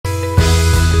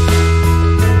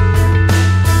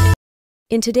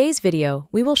In today's video,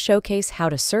 we will showcase how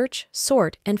to search,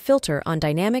 sort, and filter on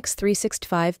Dynamics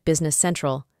 365 Business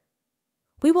Central.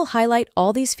 We will highlight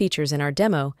all these features in our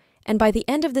demo, and by the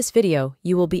end of this video,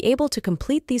 you will be able to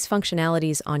complete these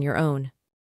functionalities on your own.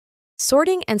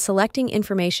 Sorting and selecting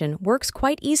information works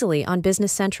quite easily on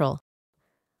Business Central.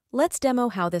 Let's demo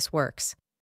how this works.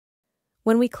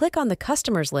 When we click on the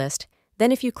Customers list,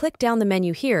 then if you click down the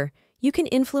menu here, you can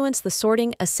influence the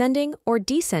sorting ascending or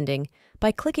descending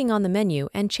by clicking on the menu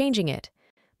and changing it,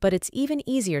 but it's even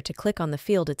easier to click on the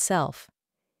field itself.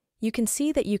 You can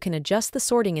see that you can adjust the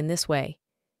sorting in this way.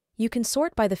 You can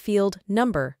sort by the field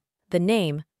number, the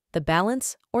name, the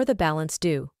balance, or the balance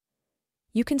due.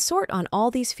 You can sort on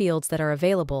all these fields that are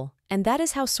available, and that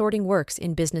is how sorting works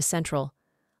in Business Central.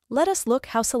 Let us look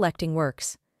how selecting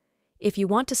works. If you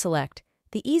want to select,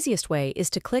 the easiest way is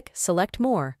to click Select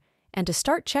More, and to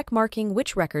start check marking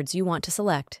which records you want to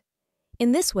select.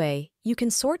 In this way, you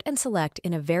can sort and select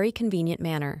in a very convenient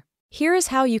manner. Here is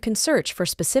how you can search for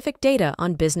specific data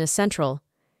on Business Central.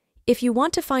 If you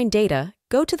want to find data,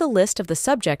 go to the list of the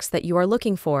subjects that you are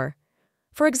looking for.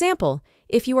 For example,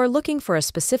 if you are looking for a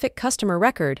specific customer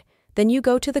record, then you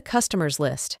go to the Customers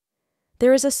list.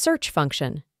 There is a search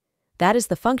function. That is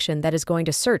the function that is going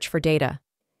to search for data.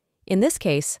 In this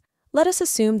case, let us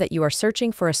assume that you are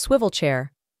searching for a swivel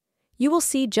chair. You will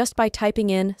see just by typing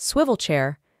in swivel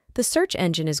chair, the search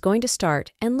engine is going to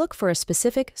start and look for a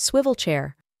specific swivel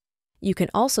chair. You can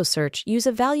also use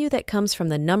a value that comes from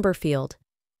the number field.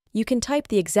 You can type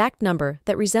the exact number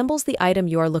that resembles the item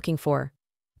you are looking for.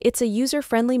 It's a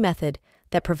user-friendly method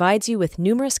that provides you with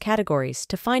numerous categories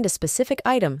to find a specific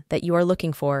item that you are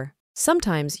looking for.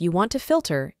 Sometimes you want to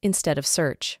filter instead of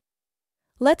search.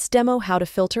 Let's demo how to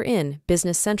filter in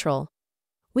Business Central.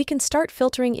 We can start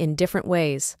filtering in different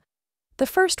ways. The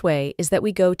first way is that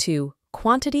we go to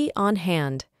Quantity on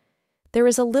Hand. There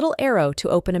is a little arrow to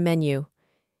open a menu.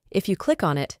 If you click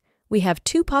on it, we have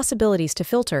two possibilities to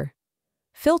filter.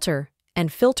 Filter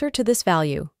and filter to this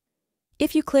value.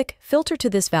 If you click Filter to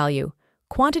this value,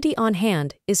 Quantity on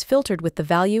Hand is filtered with the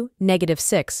value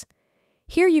 -6.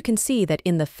 Here you can see that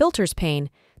in the Filters pane,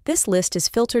 this list is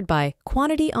filtered by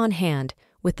Quantity on Hand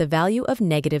with the value of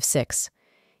 -6.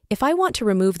 If I want to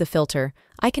remove the filter,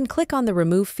 I can click on the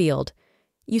Remove field.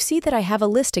 You see that I have a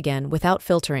list again without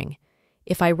filtering.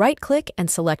 If I right-click and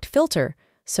select Filter,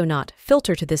 so not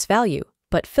Filter to this value,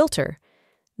 but Filter,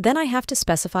 then I have to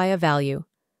specify a value.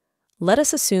 Let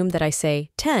us assume that I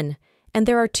say 10, and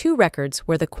there are two records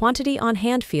where the Quantity on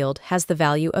Hand field has the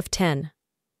value of 10.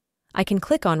 I can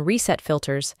click on Reset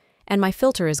Filters, and my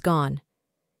filter is gone.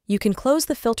 You can close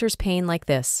the Filters pane like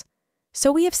this.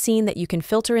 So we have seen that you can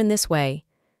filter in this way.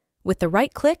 With the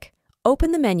right click,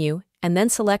 open the menu, and then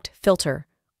select Filter,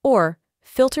 or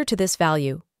Filter to this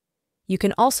value. You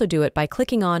can also do it by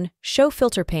clicking on Show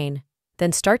Filter pane,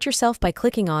 then start yourself by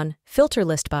clicking on Filter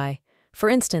List by, for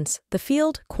instance, the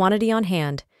field Quantity on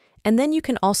Hand, and then you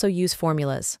can also use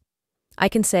formulas. I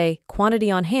can say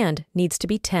Quantity on Hand needs to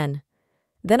be 10.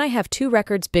 Then I have two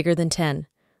records bigger than 10.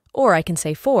 Or I can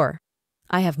say 4.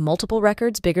 I have multiple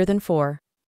records bigger than 4.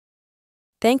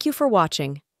 Thank you for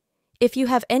watching. If you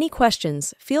have any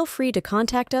questions, feel free to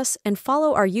contact us and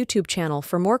follow our YouTube channel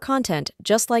for more content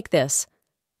just like this.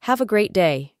 Have a great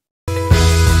day.